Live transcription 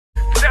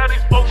tell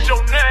these folks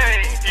your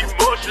name.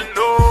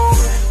 Emotional.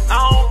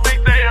 I don't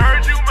think they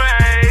heard you,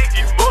 man.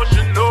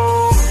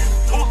 Emotional.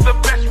 Who's the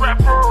best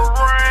rapper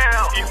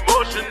around?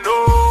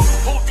 Emotional.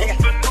 Who's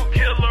the new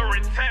killer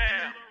in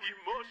town?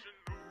 Emotional.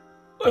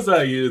 What's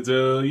up,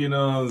 YouTube? You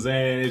know what I'm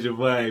saying? It's your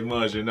boy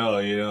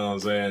Emotional, you know what I'm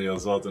saying? You're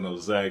Sultan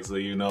of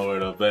Sexy, you know where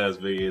the best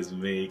be is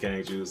me,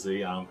 can't you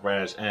see? I'm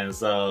fresh and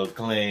so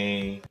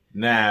clean.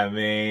 Nah,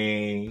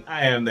 man.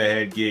 I am the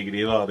head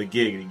giggity of all the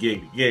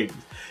giggity.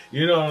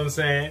 You know what I'm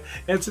saying?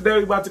 And today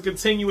we're about to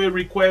continue a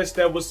request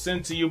that was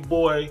sent to your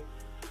boy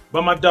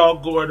by my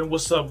dog Gordon.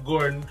 What's up,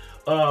 Gordon?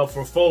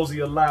 For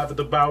Faouzia live at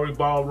the Bowery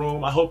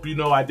Ballroom. I hope you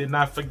know I did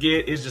not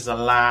forget. It's just a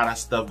lot of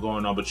stuff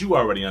going on, but you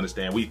already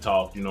understand. We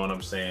talked, you know what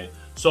I'm saying?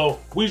 So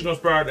we just gonna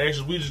spare the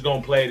extras. We just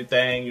gonna play the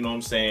thing, you know what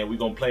I'm saying? We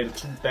gonna play the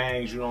two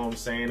things, you know what I'm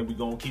saying? And we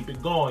gonna keep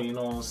it going, you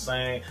know what I'm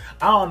saying?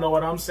 I don't know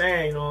what I'm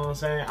saying, you know what I'm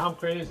saying? I'm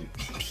crazy.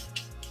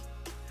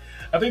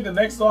 I think the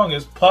next song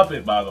is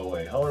Puppet, by the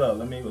way. Hold up,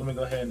 let me go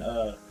ahead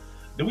and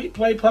did we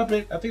play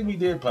Puppet? I think we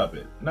did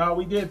Puppet. No,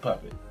 we did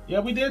Puppet. Yeah,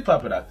 we did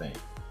Puppet, I think.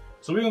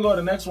 So we're gonna go,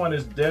 the next one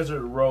is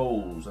Desert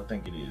Rose, I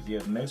think it is. Yeah,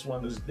 the next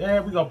one is, yeah,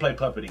 we're gonna play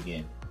Puppet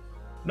again.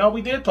 No,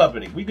 we did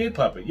Puppet. We did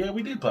Puppet. Yeah,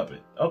 we did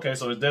Puppet. Okay,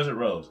 so it's Desert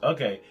Rose.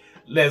 Okay,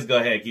 let's go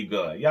ahead, keep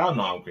going. Y'all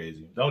know I'm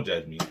crazy. Don't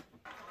judge me.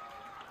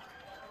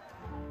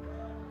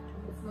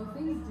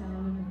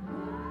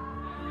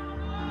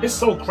 It's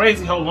so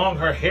crazy how long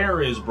her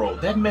hair is, bro.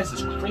 That mess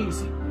is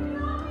crazy.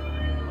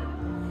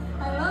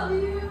 I love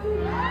you.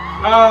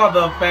 Oh,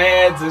 the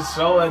fans is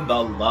showing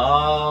the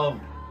love.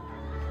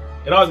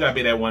 It always gotta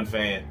be that one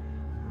fan.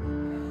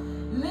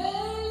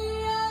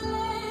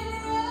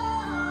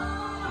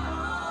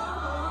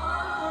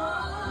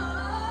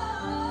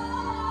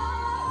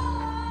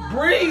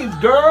 Breathe,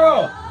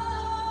 girl.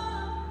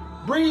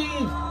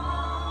 Breathe.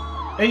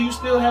 And you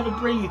still haven't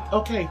breathed.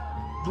 Okay,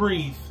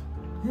 breathe.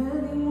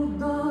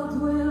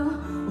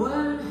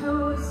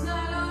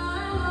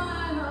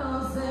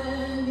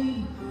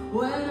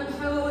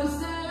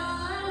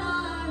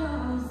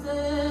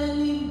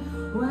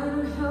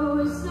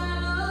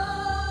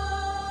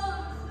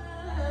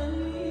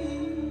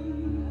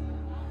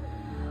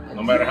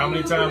 No matter how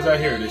many times I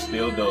hear it, it's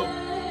still dope.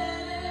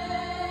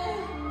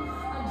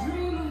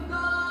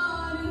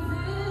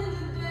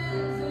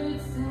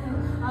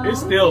 It's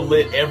still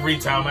lit every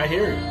time I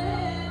hear it.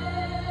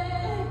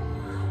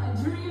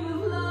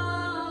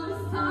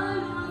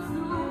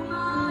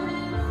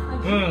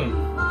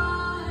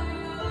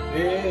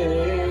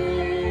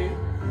 Hey.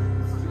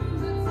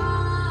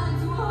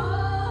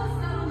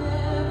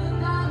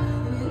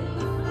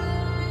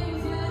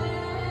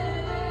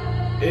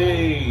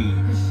 Hey.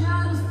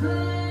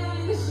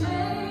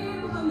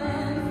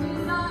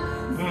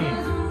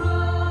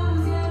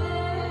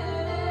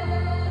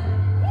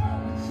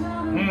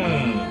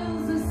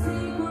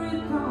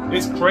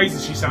 It's crazy,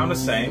 she sound the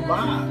same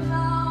vibe.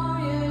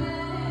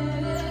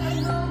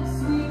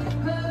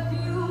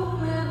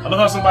 I love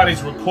how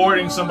somebody's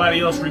recording somebody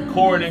else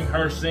recording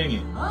her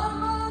singing.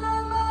 I'm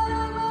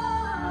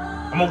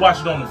gonna watch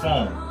it on the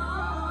phone.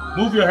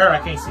 Move your hair, I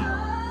can't see.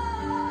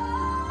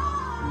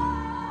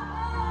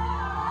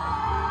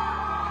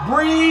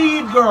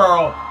 Breathe,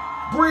 girl.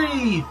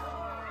 Breathe.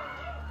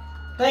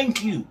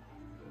 Thank you.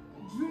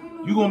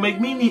 You gonna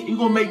make me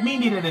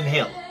need an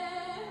inhaler.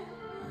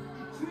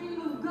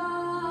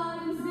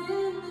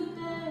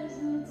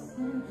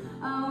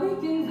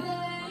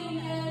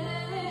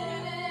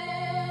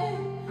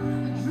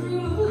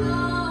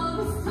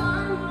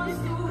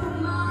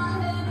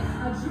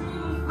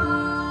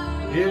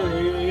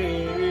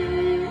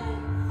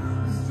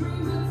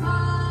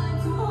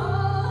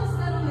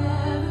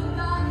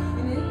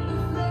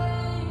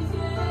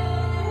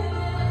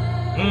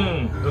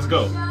 Let's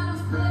go.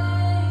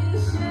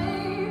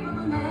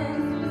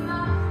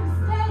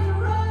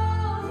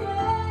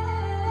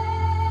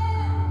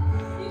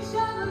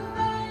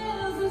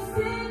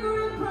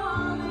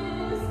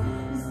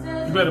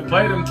 You better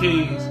play them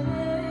keys.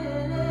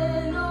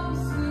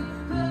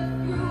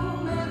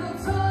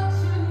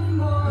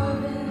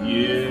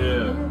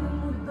 Yeah.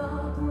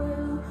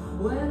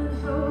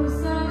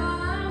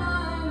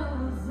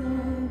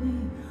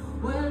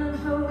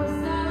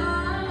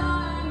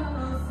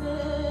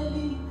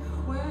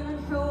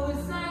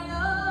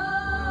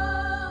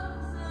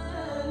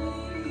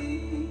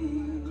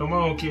 Come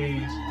on,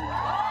 keys.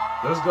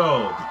 Let's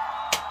go.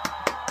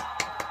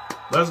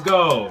 Let's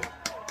go.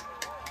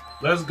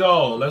 Let's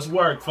go. Let's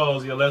work,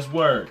 Faouzia. Let's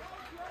work.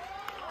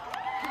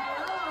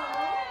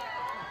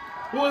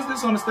 Who is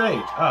this on the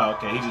stage? Oh,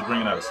 okay. He's just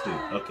bringing out a stick.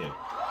 Okay.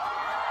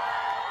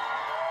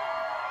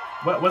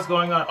 What's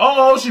going on?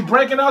 Oh, she's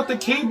breaking out the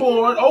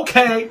keyboard.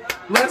 Okay.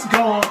 Let's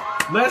go.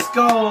 Let's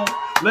go.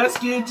 Let's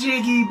get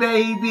jiggy,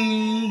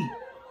 baby.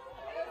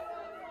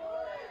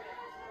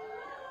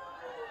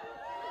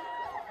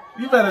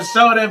 You better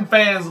show them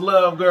fans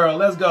love, girl.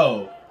 Let's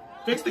go.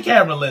 Fix the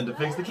camera, Linda.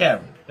 Fix the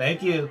camera.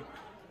 Thank you.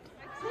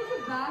 Take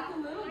it back a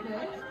little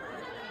bit.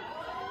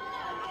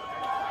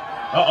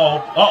 Uh-oh.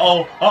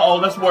 Uh-oh. Uh-oh.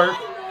 Let's work.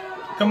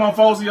 Come on,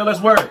 Faouzia.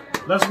 Let's work.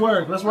 Let's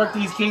work. Let's work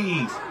these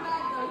keys.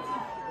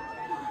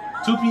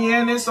 Two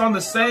pianists on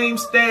the same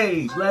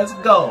stage. Let's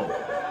go.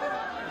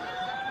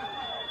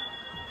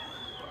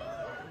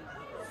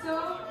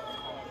 So,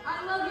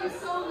 I love you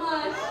so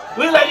much.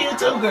 We love you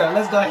too, girl.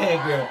 Let's go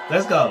ahead, girl.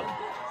 Let's go.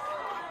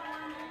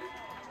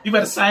 You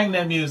better sing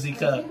that music,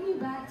 Take me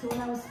back to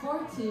when I was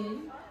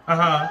 14.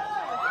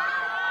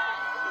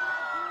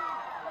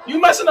 You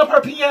messing up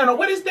her piano.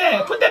 What is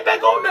that? Put that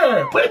back on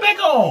there. Put it back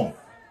on.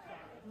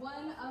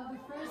 One of the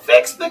first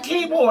Fix the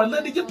keyboard,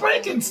 Linda. You're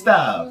breaking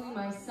stuff. really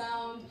my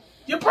sound.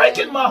 You're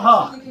breaking my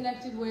heart.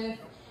 Connected with,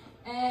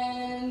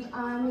 and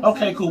I'm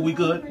Okay, cool. We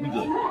good. We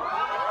good.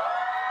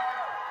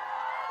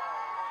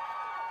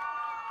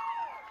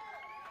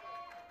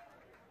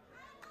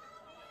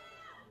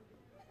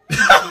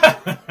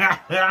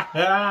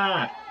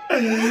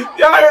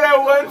 Y'all hear that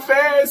one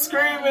fan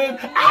screaming,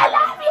 "I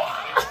love you"?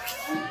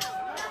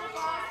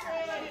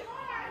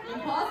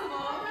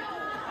 Impossible.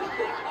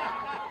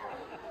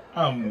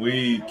 I'm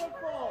weak.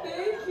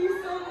 Thank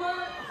you so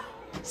much.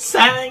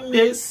 Sing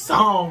this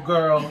song,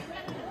 girl.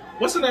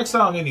 What's the next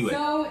song anyway?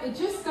 So it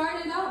just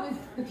started out with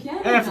the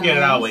piano. Eh, forget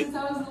it, I'll wait. Since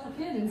I was a little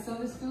kid, and so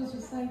this feels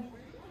just like,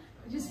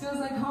 it just feels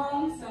like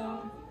home.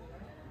 So.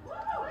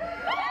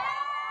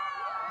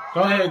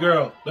 Go ahead,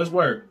 girl. Let's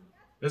work.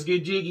 Let's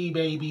get jiggy,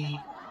 baby.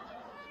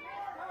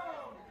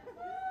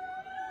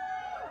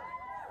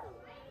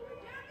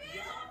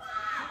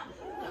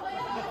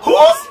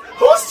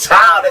 Whose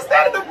child is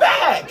that in the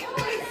back?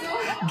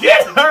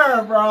 Get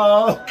her,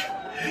 bro.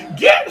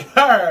 Get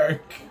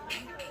her.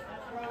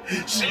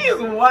 She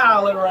is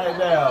wilding right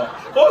now.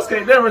 Folks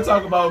can't never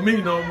talk about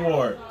me no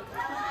more.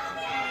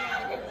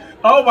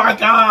 Oh my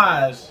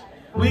gosh.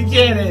 We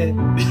get it.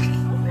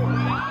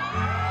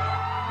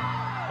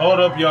 Hold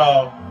up,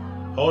 y'all.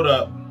 Hold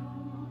up.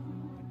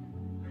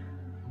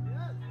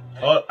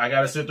 Oh, I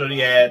gotta sit through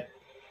the ad.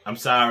 I'm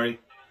sorry.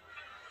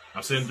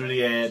 I'm sitting through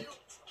the ad.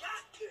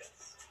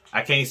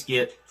 I can't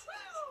skip.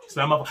 It's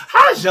not my.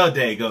 How's your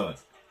day going?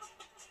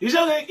 Is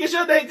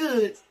your day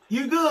good?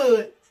 You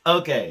good?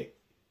 Okay.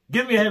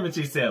 Give me a ham and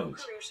cheese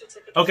sandwich.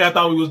 Okay, I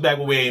thought we was back,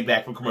 but we ain't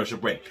back from commercial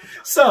break.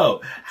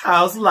 So,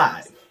 how's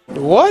life?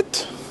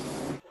 What?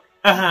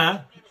 Uh-huh.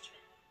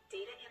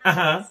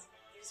 Uh-huh.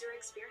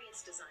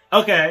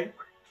 Okay.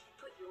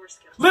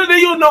 Linda,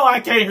 you know I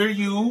can't hear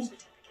you.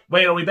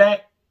 Wait, are we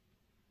back?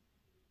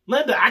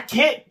 Linda, I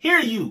can't hear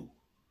you.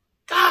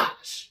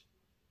 Gosh.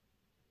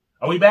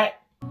 Are we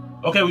back?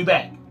 Okay, we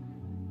back.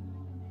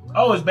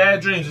 Oh, it's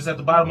Bad Dreams. It's at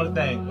the bottom of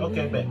the thing.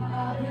 Okay, back.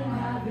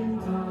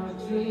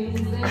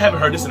 I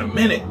haven't heard this in a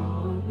minute.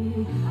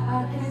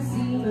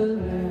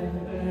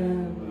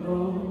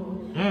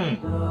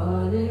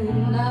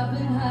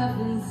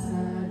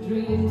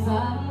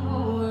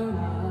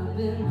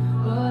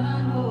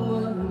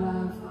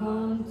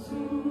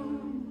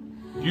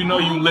 You know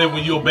you live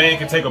when your band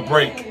can take a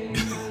break.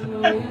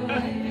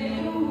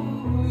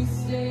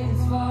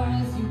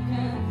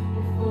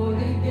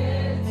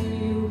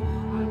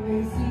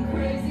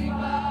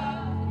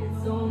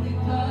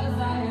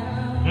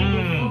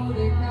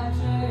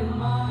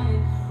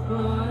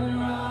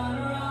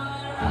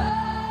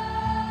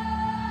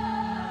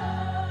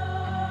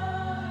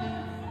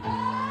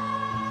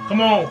 Come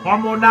on,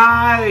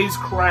 harmonize,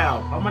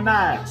 crowd.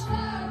 Harmonize.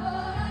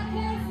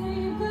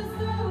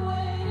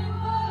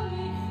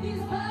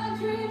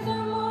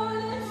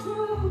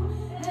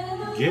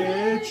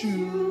 Get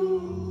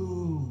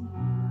you.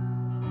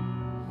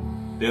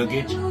 They'll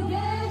get you.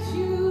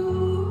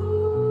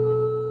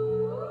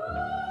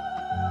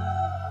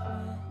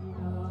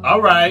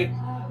 All right.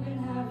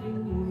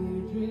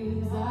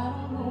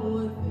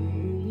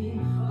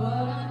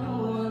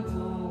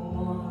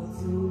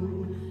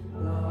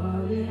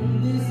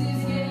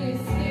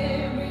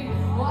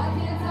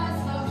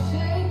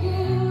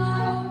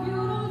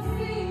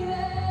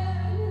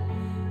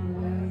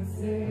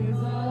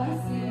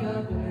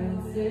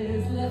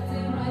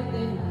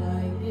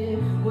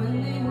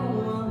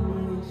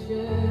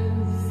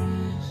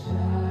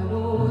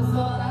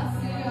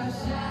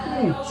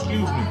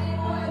 Excuse me.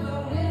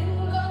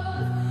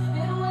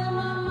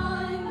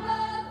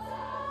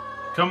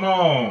 Come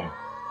on.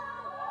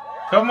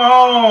 Come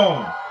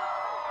on.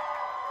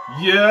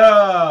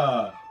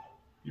 Yeah.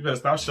 You better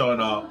stop showing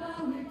off.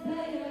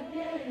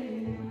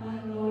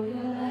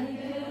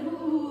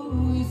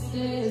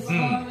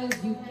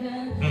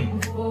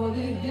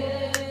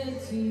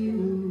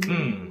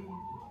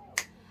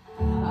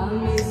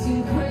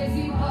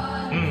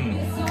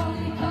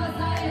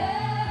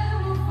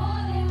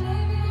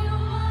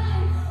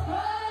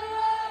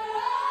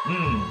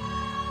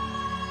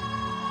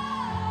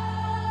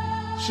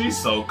 She's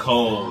so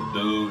cold,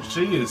 dude.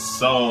 She is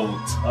so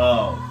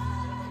tough.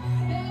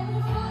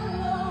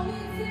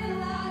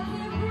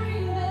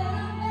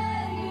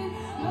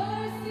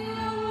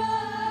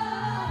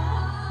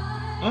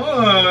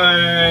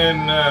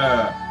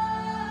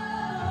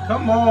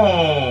 Come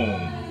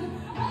on.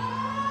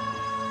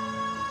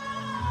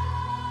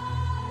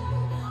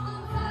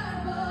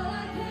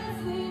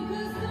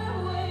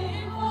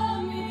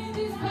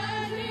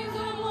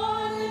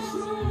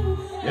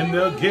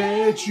 finna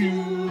get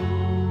you.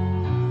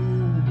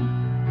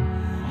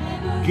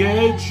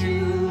 Get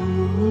you.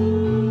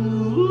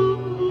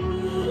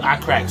 I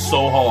cracked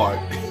so hard.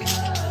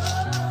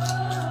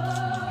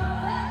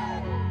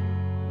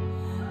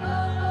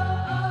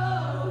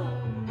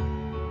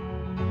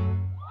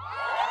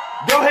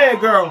 Go ahead,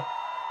 girl.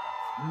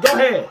 Go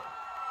ahead.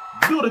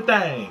 Do the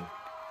thing.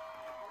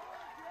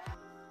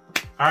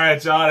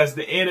 Alright, y'all, that's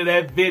the end of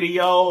that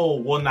video.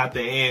 Well, not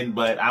the end,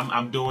 but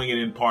I'm doing it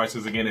in parts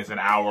because, again, it's an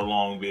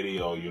hour-long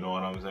video. You know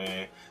what I'm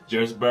saying?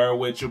 Just bear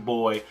with your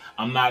boy.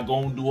 I'm not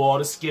going to do all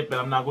the skipping.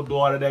 I'm not going to do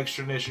all that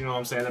extraness, you know what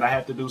I'm saying, that I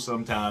have to do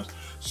sometimes.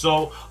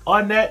 So,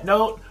 on that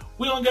note,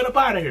 we're going to get up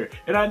out of here.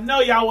 And I know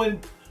y'all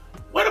wouldn't...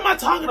 What am I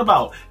talking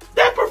about?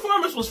 That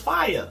performance was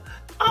fire.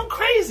 I'm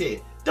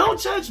crazy.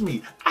 Don't judge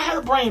me. I had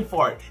a brain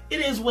fart. It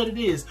is what it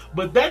is.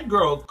 But that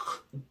girl...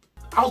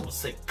 I was gonna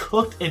say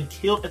cooked and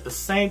killed at the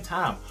same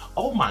time.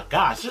 Oh my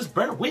gosh, just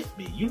bear with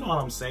me. You know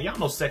what I'm saying? Y'all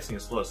know sexy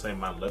and slow at the same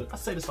amount of letters. I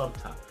say this all the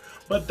time.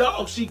 But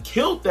dog, she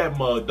killed that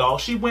mug,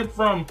 dog. She went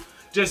from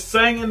just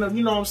singing,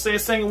 you know what I'm saying,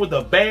 singing with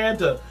a band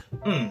to,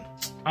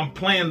 I'm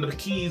playing the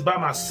keys by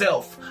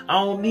myself. I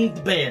don't need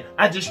the band.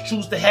 I just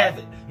choose to have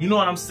it. You know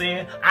what I'm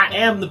saying? I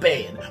am the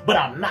band, but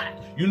I'm not.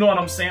 You know what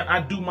I'm saying? I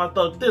do my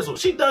thug thizzle.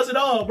 She does it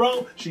all,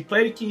 bro. She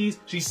play the keys,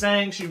 she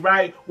sang, she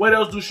write. What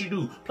else do she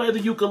do? Play the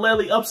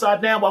ukulele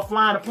upside down while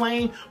flying a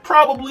plane?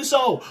 Probably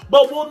so,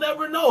 but we'll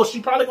never know.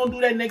 She probably gonna do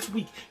that next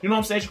week. You know what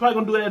I'm saying? She probably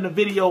gonna do that in a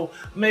video,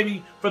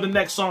 maybe for the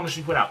next song that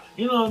she put out.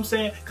 You know what I'm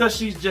saying? Cause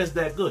she's just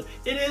that good.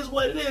 It is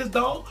what it is,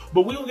 dog.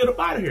 But we gonna get up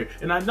out of here.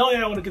 And I know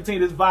y'all wanna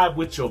continue this vibe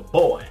with your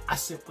boy. I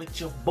said with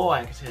your boy.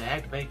 I continue to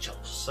activate your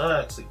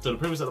sexy to the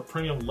premise of the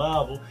premium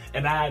level.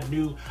 And I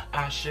knew.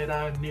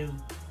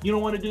 You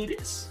don't want to do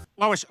this?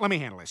 Lois, let me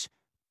handle this.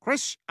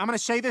 Chris, I'm going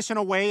to say this in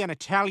a way an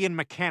Italian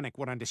mechanic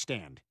would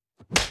understand.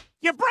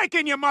 You're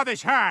breaking your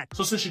mother's heart!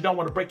 So since you don't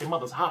want to break your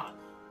mother's heart,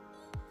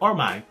 or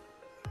mine,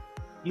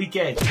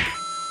 like,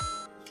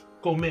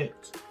 comment,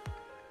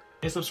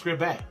 and subscribe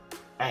back.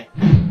 Hey,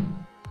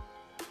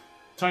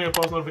 turn your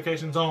post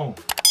notifications on.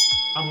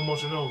 I'm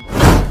emotional.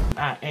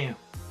 I am.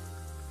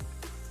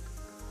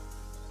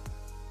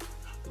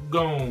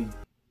 Gone.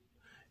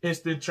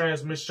 Instant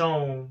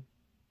transmission.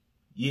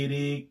 You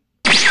dig?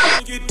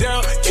 Get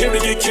down, Kim to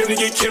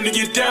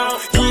get down.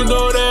 You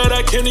know that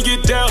I came to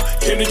get down.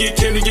 Came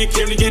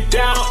to get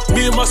down.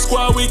 Me and my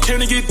squad, we came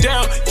to get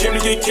down. Came to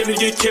get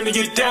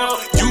down.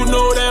 You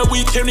know that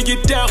we came to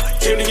get down.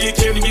 Came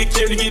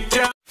to get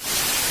down.